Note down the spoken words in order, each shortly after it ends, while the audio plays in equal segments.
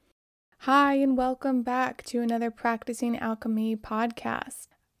Hi, and welcome back to another Practicing Alchemy podcast.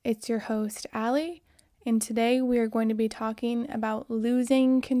 It's your host, Allie, and today we are going to be talking about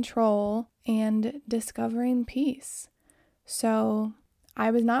losing control and discovering peace. So, I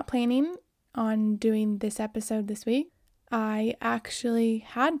was not planning on doing this episode this week. I actually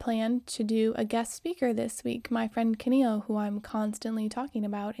had planned to do a guest speaker this week, my friend Kenio, who I'm constantly talking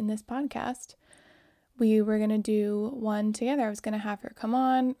about in this podcast. We were going to do one together. I was going to have her come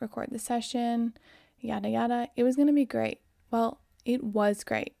on, record the session, yada yada. It was going to be great. Well, it was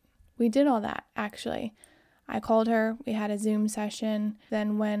great. We did all that, actually. I called her, we had a Zoom session.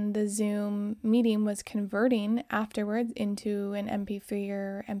 Then when the Zoom meeting was converting afterwards into an MP3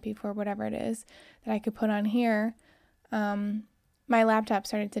 or MP4, whatever it is, that I could put on here, my laptop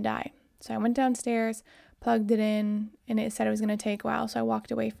started to die. So I went downstairs, plugged it in, and it said it was going to take a while, so I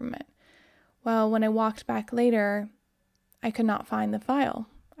walked away from it. Well, when I walked back later, I could not find the file.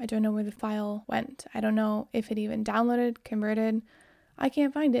 I don't know where the file went. I don't know if it even downloaded, converted. I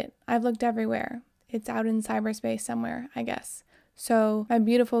can't find it. I've looked everywhere. It's out in cyberspace somewhere, I guess. So my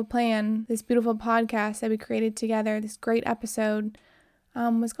beautiful plan, this beautiful podcast that we created together, this great episode,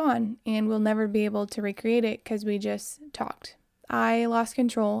 was gone. And we'll never be able to recreate it because we just talked. I lost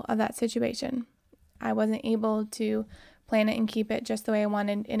control of that situation. I wasn't able to plan it and keep it just the way I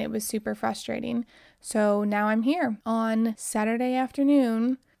wanted, and it was super frustrating. So now I'm here on Saturday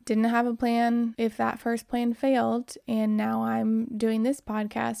afternoon. Didn't have a plan if that first plan failed, and now I'm doing this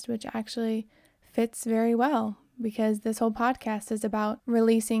podcast, which actually fits very well because this whole podcast is about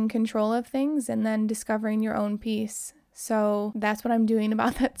releasing control of things and then discovering your own peace. So that's what I'm doing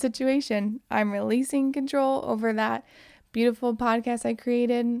about that situation. I'm releasing control over that beautiful podcast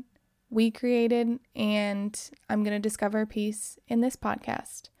we created, and I'm going to discover peace in this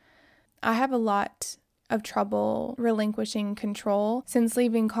podcast. I have a lot of trouble relinquishing control since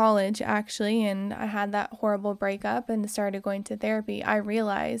leaving college, actually, and I had that horrible breakup and started going to therapy. I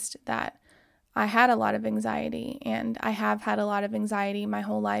realized that I had a lot of anxiety, and I have had a lot of anxiety my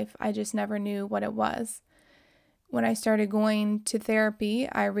whole life. I just never knew what it was. When I started going to therapy,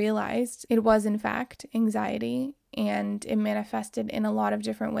 I realized it was, in fact, anxiety. And it manifested in a lot of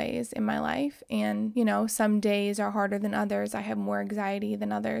different ways in my life. And, some days are harder than others. I have more anxiety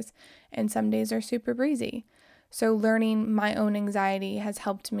than others. And some days are super breezy. So learning my own anxiety has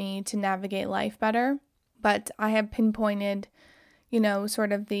helped me to navigate life better. But I have pinpointed,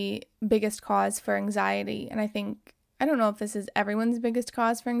 sort of the biggest cause for anxiety. And I don't know if this is everyone's biggest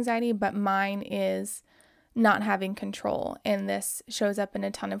cause for anxiety, but mine is not having control. And this shows up in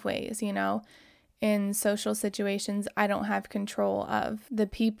a ton of ways, In social situations, I don't have control of the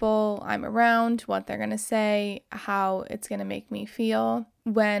people I'm around, what they're going to say, how it's going to make me feel.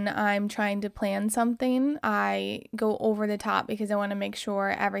 When I'm trying to plan something, I go over the top because I want to make sure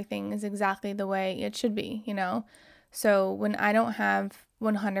everything is exactly the way it should be, So when I don't have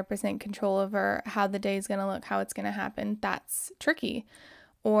 100% control over how the day is going to look, how it's going to happen, that's tricky.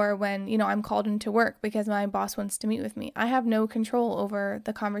 Or when, I'm called into work because my boss wants to meet with me. I have no control over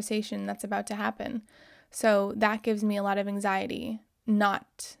the conversation that's about to happen. So that gives me a lot of anxiety,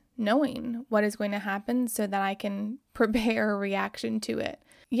 not knowing what is going to happen so that I can prepare a reaction to it.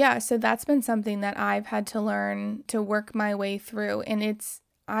 Yeah, so that's been something that I've had to learn to work my way through. And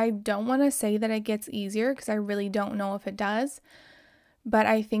I don't want to say that it gets easier because I really don't know if it does. But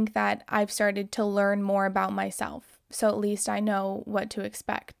I think that I've started to learn more about myself. So at least I know what to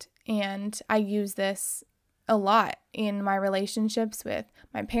expect. And I use this a lot in my relationships with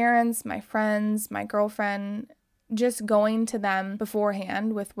my parents, my friends, my girlfriend, just going to them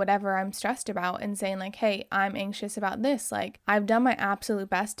beforehand with whatever I'm stressed about and saying hey, I'm anxious about this. I've done my absolute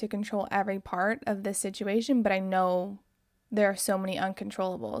best to control every part of this situation, but I know there are so many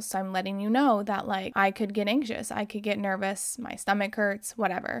uncontrollables. So I'm letting you know that I could get anxious, I could get nervous, my stomach hurts,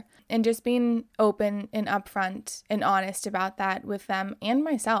 whatever. And just being open and upfront and honest about that with them and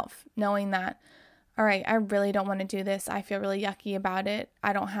myself, knowing that, all right, I really don't want to do this. I feel really yucky about it.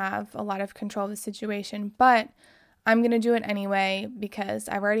 I don't have a lot of control of the situation, but I'm going to do it anyway because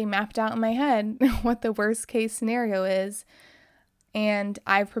I've already mapped out in my head what the worst case scenario is. And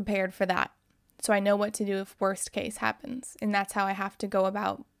I've prepared for that. So I know what to do if worst case happens. And that's how I have to go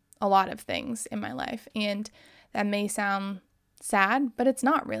about a lot of things in my life. And that may sound sad, but it's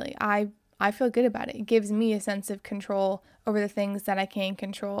not really. I feel good about it. It gives me a sense of control over the things that I can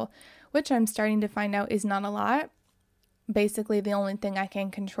control, which I'm starting to find out is not a lot. Basically, the only thing I can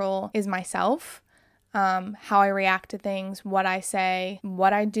control is myself, how I react to things, what I say,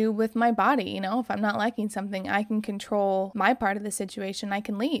 what I do with my body. If I'm not liking something, I can control my part of the situation. I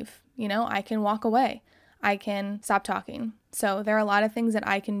can leave, I can walk away. I can stop talking. So there are a lot of things that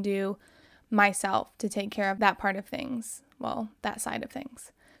I can do myself to take care of that part of things. Well, that side of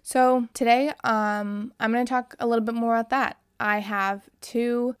things. So today, I'm going to talk a little bit more about that. I have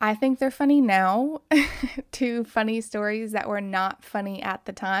two, I think they're funny now, two funny stories that were not funny at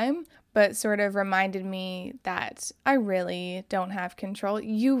the time, but sort of reminded me that I really don't have control.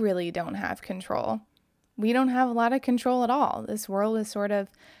 You really don't have control. We don't have a lot of control at all. This world is sort of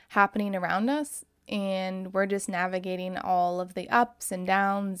happening around us, and we're just navigating all of the ups and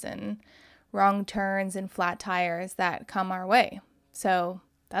downs and wrong turns and flat tires that come our way. So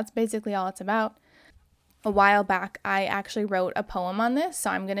that's basically all it's about. A while back, I actually wrote a poem on this,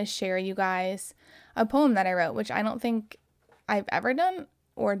 so I'm going to share you guys a poem that I wrote, which I don't think I've ever done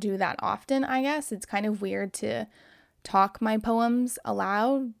or do that often, I guess. It's kind of weird to talk my poems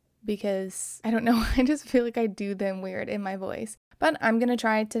aloud because, I don't know, I just feel like I do them weird in my voice. But I'm going to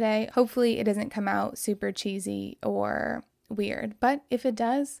try it today. Hopefully it doesn't come out super cheesy or weird, but if it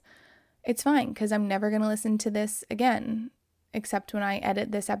does, it's fine because I'm never going to listen to this again, except when I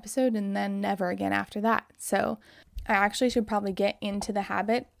edit this episode and then never again after that. So I actually should probably get into the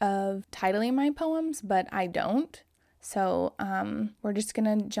habit of titling my poems, but I don't. So we're just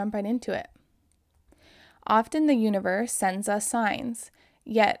going to jump right into it. Often the universe sends us signs,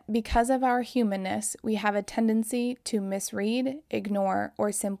 yet because of our humanness, we have a tendency to misread, ignore,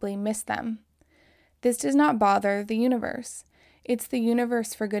 or simply miss them. This does not bother the universe. It's the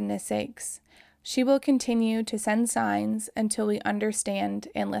universe for goodness sakes. She will continue to send signs until we understand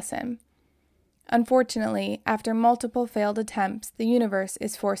and listen. Unfortunately, after multiple failed attempts, the universe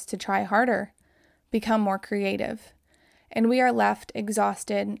is forced to try harder, become more creative, and we are left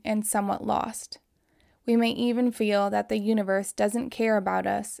exhausted and somewhat lost. We may even feel that the universe doesn't care about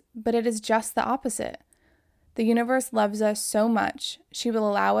us, but it is just the opposite. The universe loves us so much, she will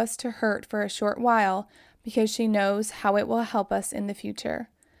allow us to hurt for a short while because she knows how it will help us in the future.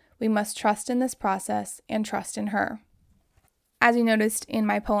 We must trust in this process and trust in her. As you noticed in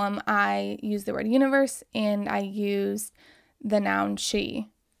my poem, I use the word universe and I use the noun she.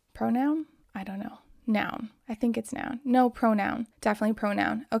 Pronoun? I don't know. Noun. I think it's noun. No, pronoun. Definitely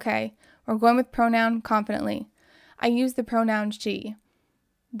pronoun. Okay, we're going with pronoun confidently. I use the pronoun she.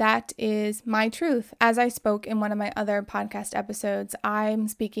 That is my truth. As I spoke in one of my other podcast episodes, I'm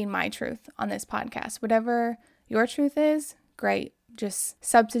speaking my truth on this podcast. Whatever your truth is, great. Just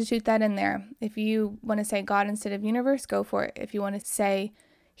substitute that in there. If you want to say God instead of universe, go for it. If you want to say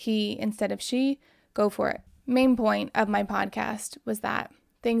he instead of she, go for it. Main point of my podcast was that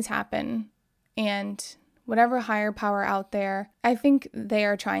things happen and whatever higher power out there, I think they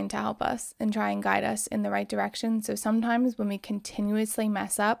are trying to help us and try and guide us in the right direction. So sometimes when we continuously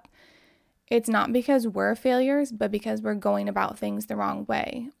mess up, it's not because we're failures, but because we're going about things the wrong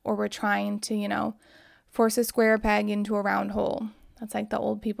way, or we're trying to, force a square peg into a round hole. That's like the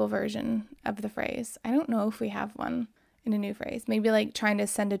old people version of the phrase. I don't know if we have one in a new phrase. Maybe like trying to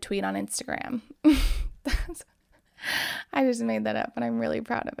send a tweet on Instagram. I just made that up and I'm really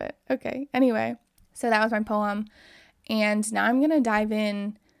proud of it. Okay, anyway, so that was my poem. And now I'm going to dive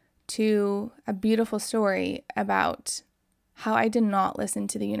in to a beautiful story about how I did not listen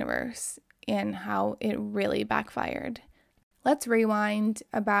to the universe and how it really backfired. Let's rewind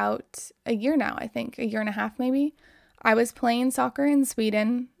about a year now, I think, a year and a half maybe. I was playing soccer in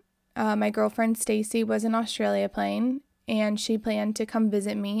Sweden. My girlfriend Stacy was in Australia playing, and she planned to come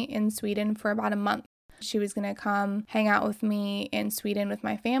visit me in Sweden for about a month. She was going to come hang out with me in Sweden with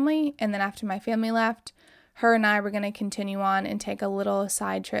my family, and then after my family left, her and I were going to continue on and take a little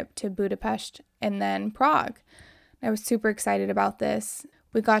side trip to Budapest and then Prague. I was super excited about this.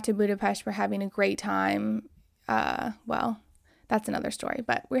 We got to Budapest, we're having a great time. That's another story,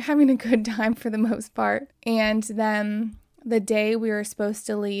 but we're having a good time for the most part. And then the day we were supposed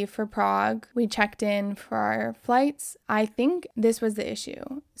to leave for Prague, we checked in for our flights. I think this was the issue.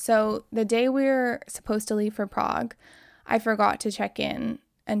 So the day we were supposed to leave for Prague, I forgot to check in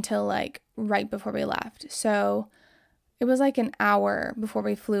until like right before we left. So it was like an hour before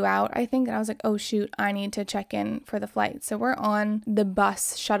we flew out, I think. And I was like, oh shoot, I need to check in for the flight. So we're on the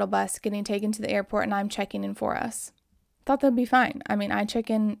shuttle bus, getting taken to the airport, and I'm checking in for us. Thought that'd be fine. I mean,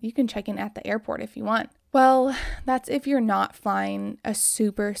 you can check in at the airport if you want. Well, that's if you're not flying a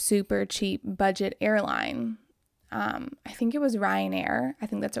super, super cheap budget airline. I think it was Ryanair. I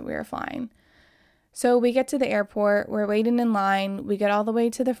think that's what we were flying. So we get to the airport, we're waiting in line, we get all the way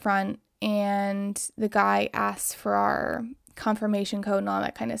to the front, and the guy asks for our confirmation code and all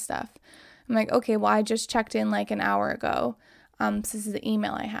that kind of stuff. I'm like, okay, well, I just checked in like an hour ago. So this is the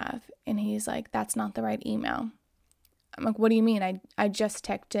email I have. And he's like, that's not the right email. I'm like, what do you mean? I just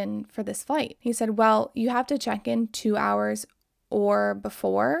checked in for this flight. He said, well, you have to check in 2 hours or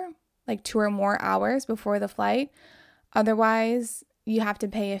before, like 2 or more hours before the flight. Otherwise, you have to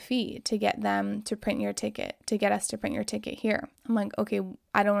pay a fee to get them to print your ticket, to get us to print your ticket here. I'm like, okay,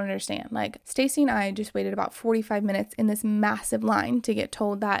 I don't understand. Like, Stacy and I just waited about 45 minutes in this massive line to get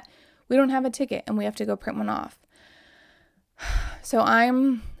told that we don't have a ticket and we have to go print one off. So I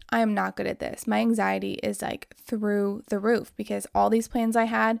am not good at this. My anxiety is like through the roof because all these plans I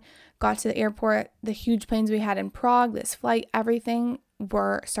had got to the airport, the huge planes we had in Prague, this flight, everything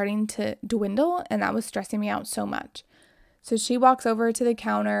were starting to dwindle, and that was stressing me out so much. So she walks over to the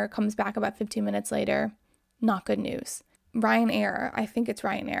counter, comes back about 15 minutes later. Not good news. Ryanair, I think it's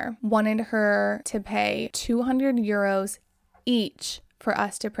Ryanair, wanted her to pay 200 euros each for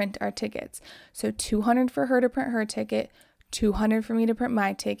us to print our tickets. So 200 for her to print her ticket, 200 for me to print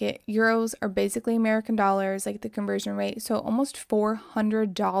my ticket. Euros are basically American dollars, like the conversion rate. So almost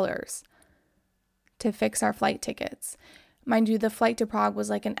 $400 to fix our flight tickets. Mind you, the flight to Prague was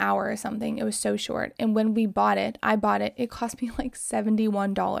like an hour or something. It was so short. And when I bought it, it cost me like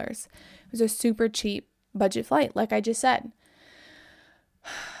 $71. It was a super cheap budget flight, like I just said.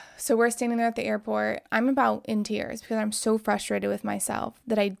 So we're standing there at the airport. I'm about in tears because I'm so frustrated with myself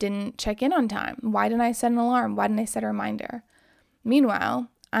that I didn't check in on time. Why didn't I set an alarm? Why didn't I set a reminder? Meanwhile,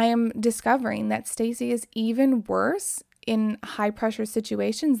 I am discovering that Stacy is even worse in high pressure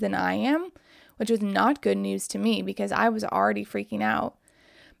situations than I am, which was not good news to me because I was already freaking out.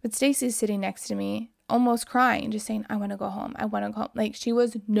 But Stacy's sitting next to me, almost crying, just saying, I want to go home. I want to go home. Like, she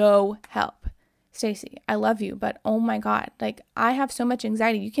was no help. Stacy, I love you, but oh my God, like, I have so much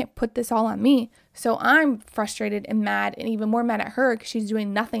anxiety. You can't put this all on me. So I'm frustrated and mad, and even more mad at her because she's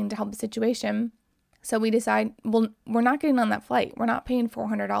doing nothing to help the situation. So we decide, well, we're not getting on that flight. We're not paying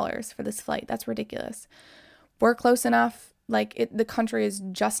 $400 for this flight. That's ridiculous. We're close enough. Like, the country is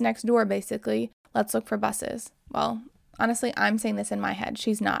just next door, basically. Let's look for buses. Well, honestly, I'm saying this in my head.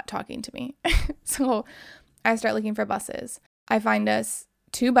 She's not talking to me. So I start looking for buses. I find us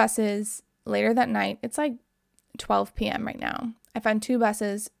 2 buses later that night. It's like 12 p.m. right now. I found 2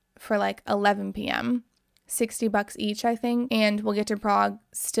 buses for like 11 p.m., $60 each, I think. And we'll get to Prague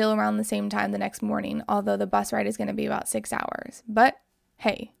still around the same time the next morning, although the bus ride is going to be about 6 hours. But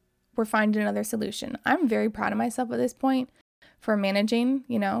hey, we're finding another solution. I'm very proud of myself at this point for managing,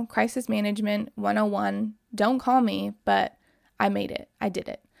 crisis management 101. Don't call me, but I made it. I did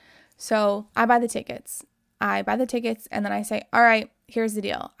it. So I buy the tickets. And then I say, all right, here's the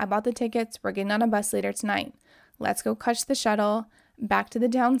deal. I bought the tickets. We're getting on a bus later tonight. Let's go catch the shuttle back to the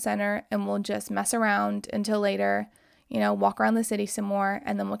town center, and we'll just mess around until later, walk around the city some more,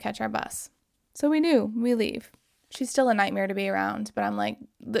 and then we'll catch our bus. So we do. We leave. She's still a nightmare to be around, but I'm like,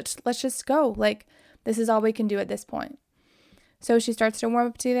 let's just go. Like, this is all we can do at this point. So she starts to warm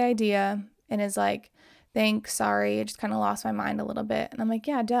up to the idea and is like, thanks, sorry, I just kind of lost my mind a little bit. And I'm like,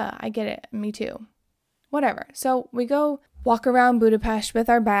 yeah, duh, I get it. Me too. Whatever. So we go walk around Budapest with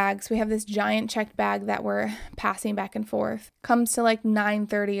our bags. We have this giant checked bag that we're passing back and forth. Comes to like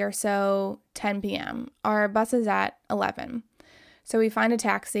 9:30 or so, 10 p.m. Our bus is at 11. So we find a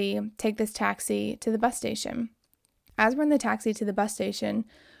taxi, take this taxi to the bus station. As we're in the taxi to the bus station,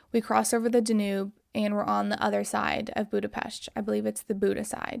 we cross over the Danube and we're on the other side of Budapest. I believe it's the Buda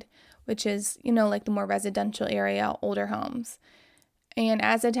side, which is, like the more residential area, older homes. And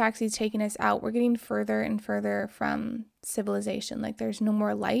as the taxi's taking us out, we're getting further and further from civilization. Like, there's no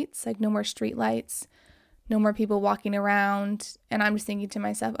more lights, like no more street lights, no more people walking around. And I'm just thinking to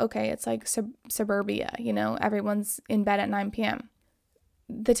myself, okay, it's like suburbia, everyone's in bed at 9 p.m.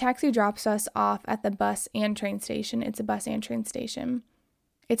 The taxi drops us off at the bus and train station. It's a bus and train station.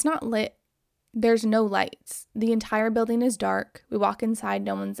 It's not lit. There's no lights. The entire building is dark. We walk inside,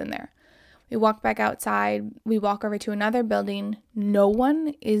 no one's in there. We walk back outside. We walk over to another building. No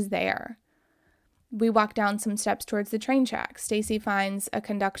one is there. We walk down some steps towards the train tracks. Stacy finds a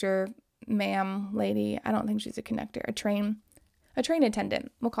conductor, ma'am, lady. I don't think she's a conductor. A train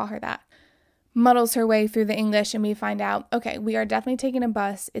attendant. We'll call her that. Muddles her way through the English, and we find out, okay, we are definitely taking a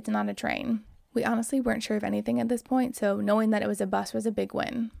bus. It's not a train. We honestly weren't sure of anything at this point, so knowing that it was a bus was a big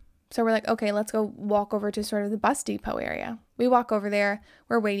win. So we're like, okay, let's go walk over to sort of the bus depot area. We walk over there.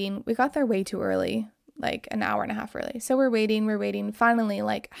 We're waiting. We got there way too early, like an hour and a half early. So we're waiting. Finally,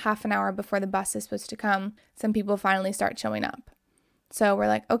 like half an hour before the bus is supposed to come, some people finally start showing up. So we're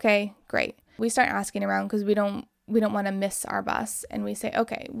like, okay, great. We start asking around because we don't want to miss our bus. And we say,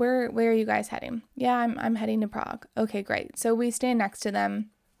 okay, where are you guys heading? Yeah, I'm heading to Prague. Okay, great. So we stand next to them.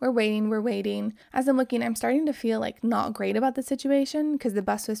 We're waiting. As I'm looking, I'm starting to feel like not great about the situation because the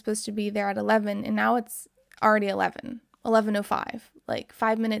bus was supposed to be there at 11 and now it's already 11. 11:05. Like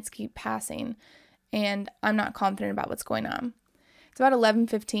 5 minutes keep passing and I'm not confident about what's going on. It's about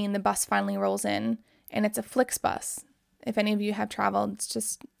 11:15. The bus finally rolls in and it's a Flixbus. If any of you have traveled, it's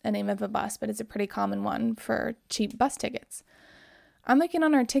just a name of a bus, but it's a pretty common one for cheap bus tickets. I'm looking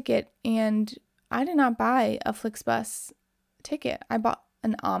on our ticket and I did not buy a Flixbus ticket. I bought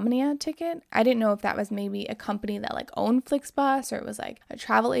an Omnia ticket. I didn't know if that was maybe a company that like owned Flixbus or it was like a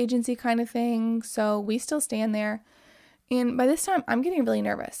travel agency kind of thing. So we still stand there. And by this time, I'm getting really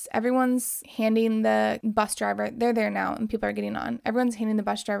nervous. Everyone's handing the bus driver, they're there now and people are getting on. Everyone's handing the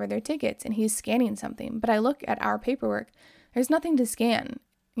bus driver their tickets and he's scanning something. But I look at our paperwork. There's nothing to scan.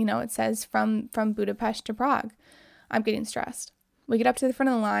 It says from Budapest to Prague. I'm getting stressed. We get up to the front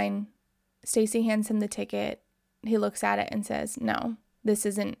of the line. Stacy hands him the ticket. He looks at it and says, "No, this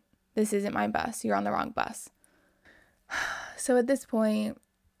isn't my bus. You're on the wrong bus." So at this point,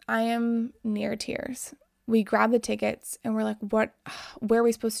 I am near tears. We grab the tickets and we're like, where are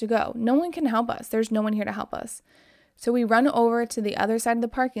we supposed to go? No one can help us. There's no one here to help us. So we run over to the other side of the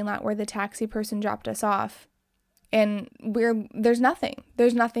parking lot where the taxi person dropped us off. And there's nothing.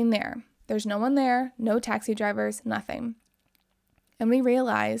 There's nothing there. There's no one there, no taxi drivers, nothing. And we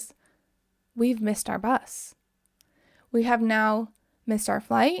realize we've missed our bus. We have now missed our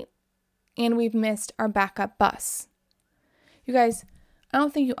flight and we've missed our backup bus. You guys, I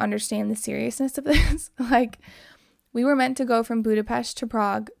don't think you understand the seriousness of this. Like, we were meant to go from Budapest to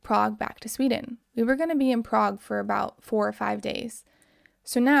Prague back to Sweden. We were going to be in Prague for about 4 or 5 days.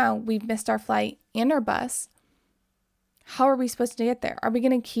 So now we've missed our flight and our bus. How are we supposed to get there? Are we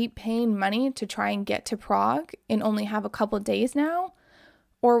going to keep paying money to try and get to Prague and only have a couple of days now?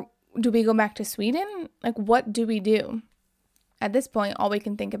 Or do we go back to Sweden? Like, what do we do? At this point, all we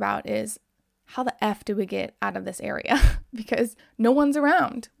can think about is, how the F do we get out of this area? Because no one's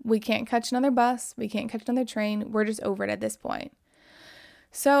around. We can't catch another bus. We can't catch another train. We're just over it at this point.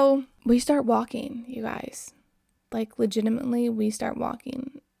 So we start walking, you guys. Like, legitimately, we start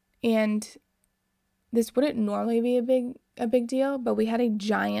walking. And this wouldn't normally be a big deal, but we had a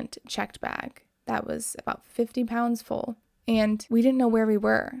giant checked bag that was about 50 pounds full. And we didn't know where we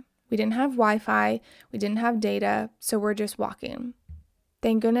were. We didn't have Wi-Fi. We didn't have data. So we're just walking.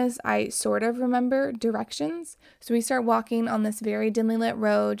 Thank goodness I sort of remember directions. So we start walking on this very dimly lit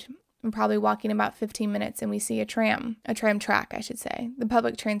road. I'm probably walking about 15 minutes and we see a tram track, I should say. The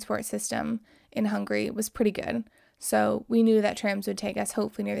public transport system in Hungary was pretty good. So we knew that trams would take us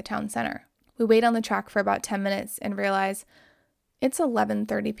hopefully near the town center. We wait on the track for about 10 minutes and realize it's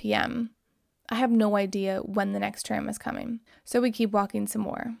 11:30 p.m. I have no idea when the next tram is coming. So we keep walking some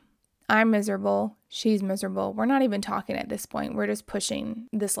more. I'm miserable. She's miserable. We're not even talking at this point. We're just pushing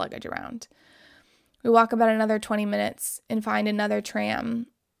this luggage around. We walk about another 20 minutes and find another tram.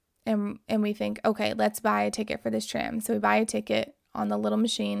 And we think, okay, let's buy a ticket for this tram. So we buy a ticket on the little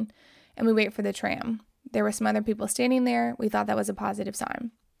machine and we wait for the tram. There were some other people standing there. We thought that was a positive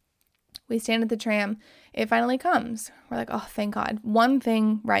sign. We stand at the tram. It finally comes. We're like, oh, thank God. One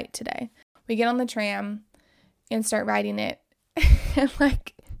thing right today. We get on the tram and start riding it. And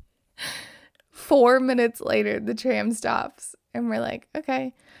like 4 minutes later, the tram stops and we're like,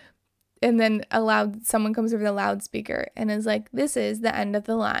 okay. And then someone comes over the loudspeaker and is like, this is the end of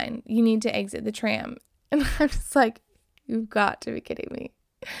the line. You need to exit the tram. And I'm just like, you've got to be kidding me.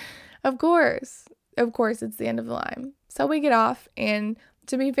 Of course it's the end of the line. So we get off, and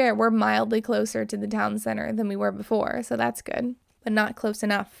to be fair, we're mildly closer to the town center than we were before. So that's good, but not close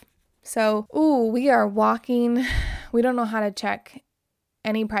enough. So, we are walking. We don't know how to check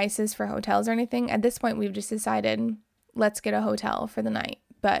any prices for hotels or anything. At this point, we've just decided, let's get a hotel for the night,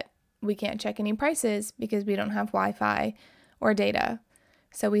 but we can't check any prices because we don't have Wi-Fi or data.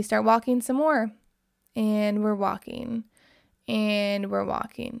 So we start walking some more, and we're walking, and we're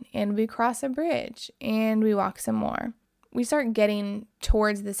walking, and we cross a bridge, and we walk some more. We start getting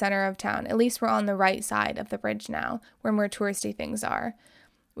towards the center of town. At least we're on the right side of the bridge now, where more touristy things are.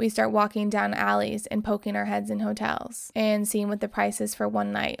 We start walking down alleys and poking our heads in hotels and seeing what the price is for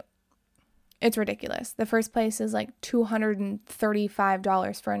one night. It's ridiculous. The first place is like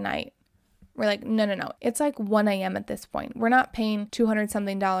 $235 for a night. We're like, no. It's like 1 a.m. at this point. We're not paying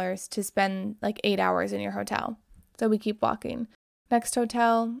 $200-something to spend like 8 hours in your hotel. So we keep walking. Next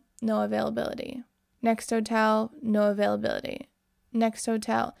hotel, no availability. Next hotel, no availability. Next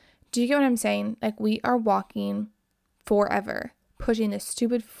hotel. Do you get what I'm saying? Like, we are walking forever, pushing this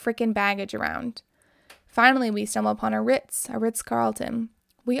stupid freaking baggage around. Finally, we stumble upon a Ritz-Carlton.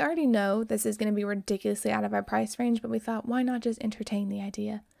 We already know this is going to be ridiculously out of our price range, but we thought, why not just entertain the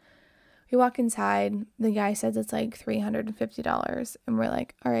idea? We walk inside. The guy says it's like $350, and we're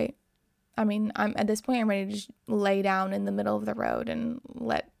like, all right, I mean, I'm at this point, I'm ready to just lay down in the middle of the road and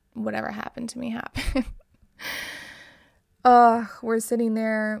let whatever happened to me happen. We're sitting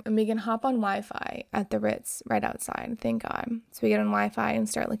there and we can hop on Wi-Fi at the Ritz right outside, thank God. So we get on Wi-Fi and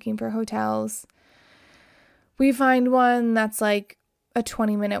start looking for hotels. We find one that's like a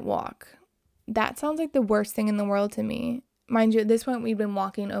 20-minute walk. That sounds like the worst thing in the world to me. Mind you, at this point, we'd been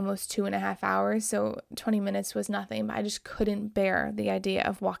walking almost 2.5 hours, so 20 minutes was nothing, but I just couldn't bear the idea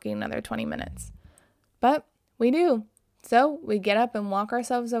of walking another 20 minutes. But we do. So we get up and walk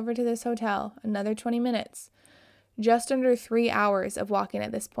ourselves over to this hotel, another 20 minutes. Just under 3 hours of walking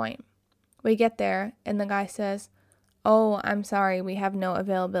at this point. We get there, and the guy says, "Oh, I'm sorry, we have no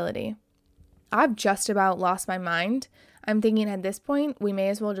availability." I've just about lost my mind. I'm thinking at this point, we may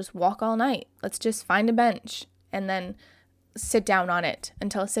as well just walk all night. Let's just find a bench and then sit down on it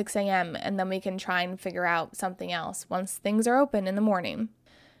until 6 a.m. and then we can try and figure out something else once things are open in the morning.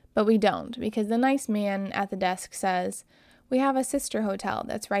 But we don't, because the nice man at the desk says, "We have a sister hotel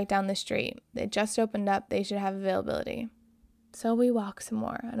that's right down the street. They just opened up. They should have availability." So we walk some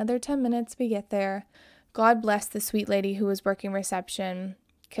more. Another 10 minutes, we get there. God bless the sweet lady who was working reception,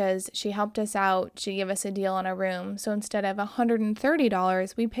 because she helped us out. She gave us a deal on a room. So instead of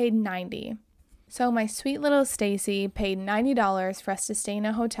 $130, we paid $90. So my sweet little Stacy paid $90 for us to stay in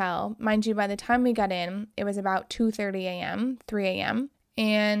a hotel. Mind you, by the time we got in, it was about 2:30 a.m., 3 a.m.,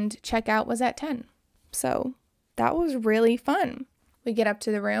 and checkout was at 10. So that was really fun. We get up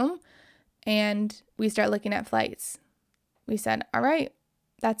to the room and we start looking at flights. We said, all right,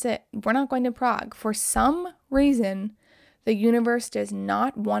 that's it. We're not going to Prague. For some reason, the universe does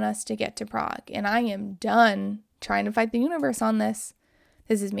not want us to get to Prague. And I am done trying to fight the universe on this.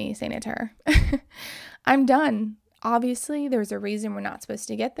 This is me saying it to her. I'm done. Obviously, there's a reason we're not supposed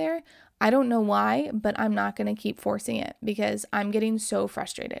to get there. I don't know why, but I'm not going to keep forcing it because I'm getting so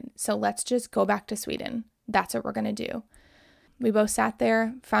frustrated. So let's just go back to Sweden. That's what we're going to do. We both sat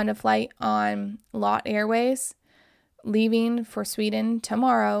there, found a flight on LOT Airways, leaving for Sweden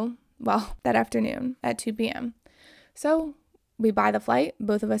tomorrow, well, that afternoon at 2 p.m. So we buy the flight,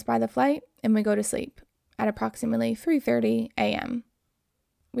 both of us buy the flight, and we go to sleep at approximately 3:30 a.m.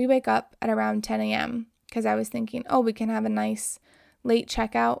 We wake up at around 10 a.m. because I was thinking, oh, we can have a nice late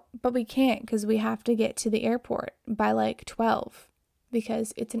checkout, but we can't because we have to get to the airport by like 12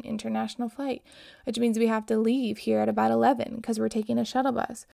 because it's an international flight, which means we have to leave here at about 11 because we're taking a shuttle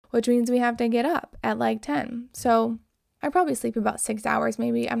bus, which means we have to get up at like 10. So I probably sleep about 6 hours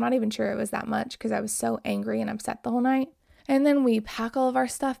maybe. I'm not even sure it was that much because I was so angry and upset the whole night. And then we pack all of our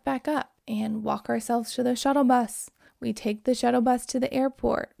stuff back up and walk ourselves to the shuttle bus. We take the shuttle bus to the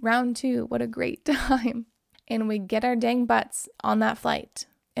airport, round 2, what a great time. And we get our dang butts on that flight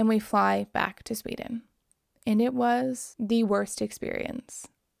and we fly back to Sweden. And it was the worst experience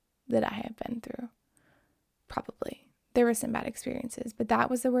that I have been through. Probably. There were some bad experiences, but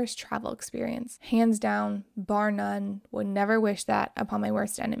that was the worst travel experience. Hands down, bar none, would never wish that upon my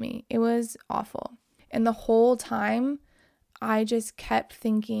worst enemy. It was awful. And the whole time, I just kept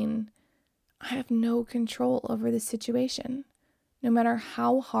thinking, I have no control over this situation. No matter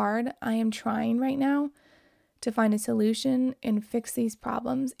how hard I am trying right now to find a solution and fix these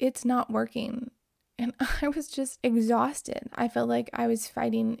problems, it's not working. And I was just exhausted. I felt like I was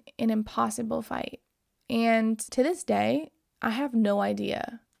fighting an impossible fight. And to this day, I have no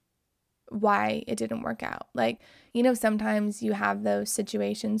idea why it didn't work out. Like, sometimes you have those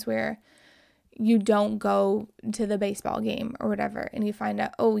situations where you don't go to the baseball game or whatever, and you find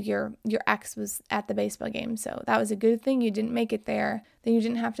out, oh, your ex was at the baseball game, so that was a good thing you didn't make it there, then you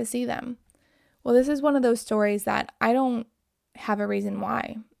didn't have to see them. Well, this is one of those stories that I don't have a reason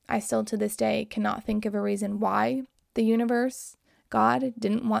why. I still to this day cannot think of a reason why the universe, God,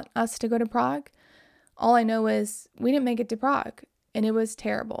 didn't want us to go to Prague. All I know is we didn't make it to Prague, and it was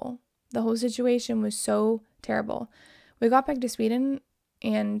terrible. The whole situation was so terrible. We got back to Sweden,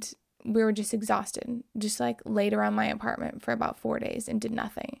 and we were just exhausted, just like laid around my apartment for about 4 days and did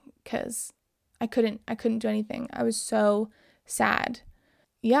nothing because I couldn't do anything. I was so sad.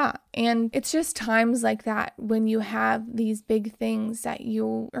 Yeah. And it's just times like that when you have these big things that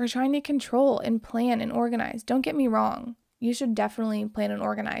you are trying to control and plan and organize. Don't get me wrong. You should definitely plan and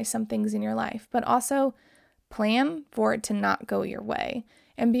organize some things in your life, but also plan for it to not go your way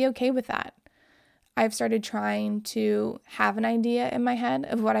and be okay with that. I've started trying to have an idea in my head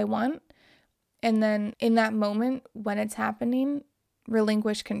of what I want, and then in that moment when it's happening,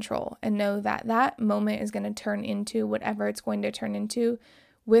 relinquish control and know that that moment is going to turn into whatever it's going to turn into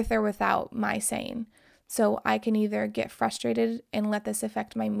with or without my saying. So I can either get frustrated and let this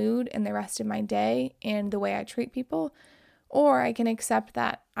affect my mood and the rest of my day and the way I treat people, Or I can accept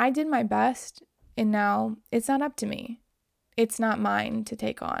that I did my best and now it's not up to me. It's not mine to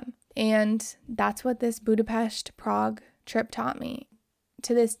take on. And that's what this Budapest Prague trip taught me.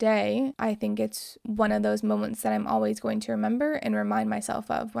 To this day, I think it's one of those moments that I'm always going to remember and remind myself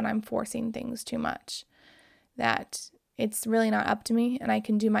of when I'm forcing things too much. That it's really not up to me and I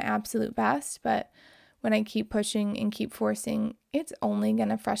can do my absolute best, but when I keep pushing and keep forcing, it's only going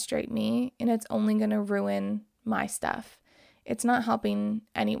to frustrate me and it's only going to ruin my stuff. It's not helping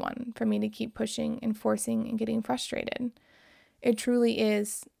anyone for me to keep pushing and forcing and getting frustrated. It truly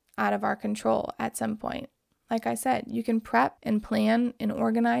is out of our control at some point. Like I said, you can prep and plan and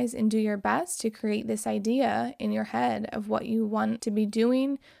organize and do your best to create this idea in your head of what you want to be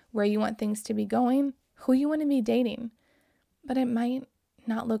doing, where you want things to be going, who you want to be dating. But it might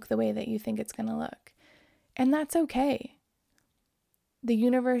not look the way that you think it's going to look. And that's okay. The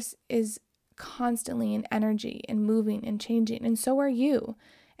universe is constantly in energy and moving and changing, and so are you,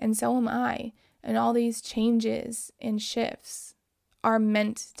 and so am I. And all these changes and shifts are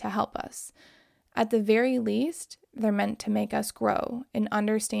meant to help us. At the very least, they're meant to make us grow and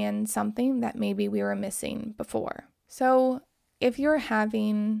understand something that maybe we were missing before. So if you're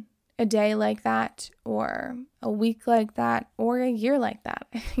having a day like that, or a week like that, or a year like that,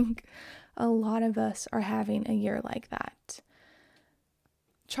 I think a lot of us are having a year like that.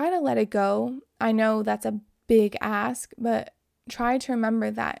 Try to let it go. I know that's a big ask, but try to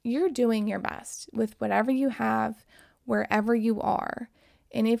remember that you're doing your best with whatever you have, wherever you are.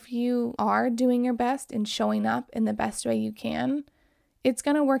 And if you are doing your best and showing up in the best way you can, it's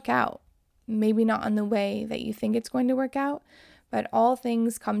going to work out. Maybe not in the way that you think it's going to work out, but all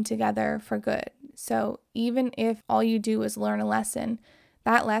things come together for good. So even if all you do is learn a lesson,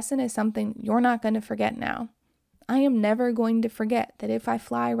 that lesson is something you're not going to forget now. I am never going to forget that if I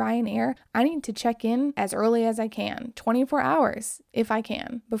fly Ryanair, I need to check in as early as I can, 24 hours if I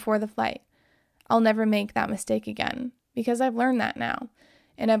can, before the flight. I'll never make that mistake again because I've learned that now.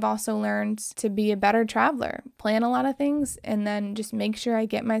 And I've also learned to be a better traveler, plan a lot of things, and then just make sure I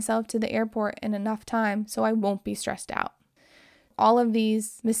get myself to the airport in enough time so I won't be stressed out. All of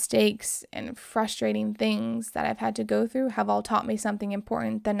these mistakes and frustrating things that I've had to go through have all taught me something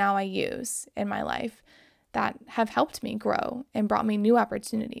important that now I use in my life that have helped me grow and brought me new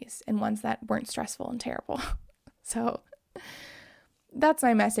opportunities and ones that weren't stressful and terrible. So that's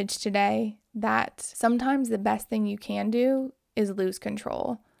my message today, that sometimes the best thing you can do is lose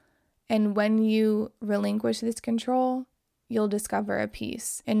control. And when you relinquish this control, you'll discover a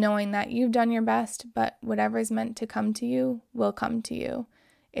peace in knowing that you've done your best, but whatever is meant to come to you will come to you.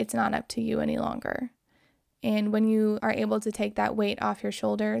 It's not up to you any longer. And when you are able to take that weight off your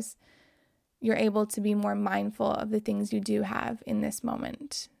shoulders, you're able to be more mindful of the things you do have in this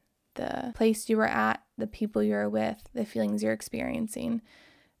moment. The place you are at, the people you're with, the feelings you're experiencing,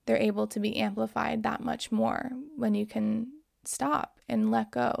 they're able to be amplified that much more when you can stop and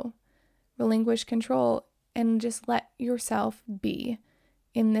let go, relinquish control, and just let yourself be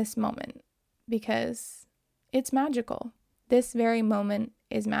in this moment, because it's magical. This very moment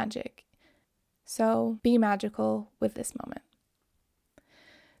is magic. So be magical with this moment.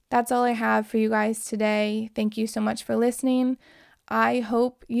 That's all I have for you guys today. Thank you so much for listening. I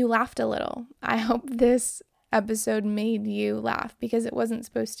hope you laughed a little. I hope this episode made you laugh, because it wasn't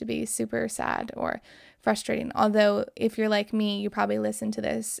supposed to be super sad or frustrating. Although if you're like me, you probably listen to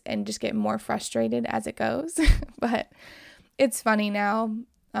this and just get more frustrated as it goes. But it's funny now.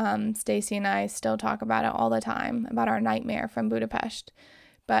 Stacy and I still talk about it all the time, about our nightmare from Budapest.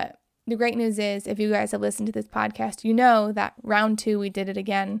 But the great news is, if you guys have listened to this podcast, you know that round 2, we did it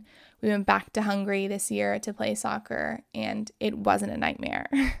again. We went back to Hungary this year to play soccer, and it wasn't a nightmare.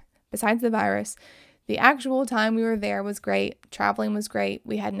 Besides the virus, the actual time we were there was great. Traveling was great.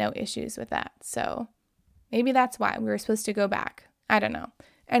 We had no issues with that. So maybe that's why we were supposed to go back. I don't know.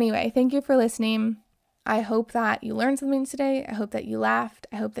 Anyway, thank you for listening. I hope that you learned something today. I hope that you laughed.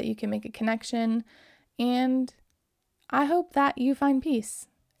 I hope that you can make a connection. And I hope that you find peace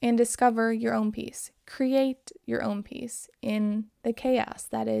and discover your own peace. Create your own peace in the chaos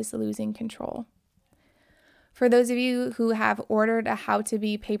that is losing control. For those of you who have ordered a How to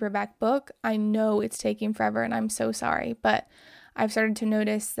Be paperback book, I know it's taking forever and I'm so sorry, but I've started to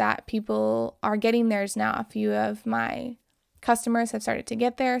notice that people are getting theirs now. A few of my customers have started to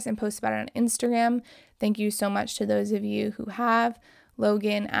get theirs and post about it on Instagram. Thank you so much to those of you who have.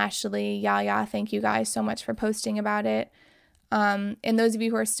 Logan, Ashley, Yaya, thank you guys so much for posting about it. And those of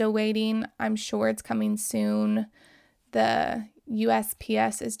you who are still waiting, I'm sure it's coming soon. The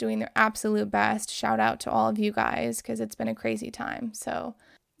USPS is doing their absolute best. Shout out to all of you guys, because it's been a crazy time. So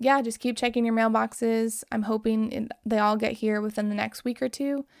yeah, just keep checking your mailboxes. I'm hoping they all get here within the next week or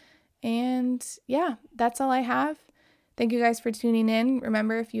two. And yeah, that's all I have. Thank you guys for tuning in.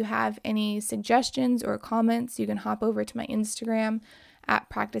 Remember, if you have any suggestions or comments, you can hop over to my Instagram at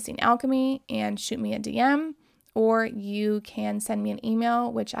Practicing Alchemy and shoot me a DM, or you can send me an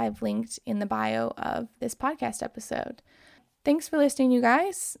email, which I've linked in the bio of this podcast episode. Thanks for listening, you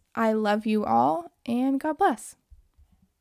guys. I love you all, and God bless.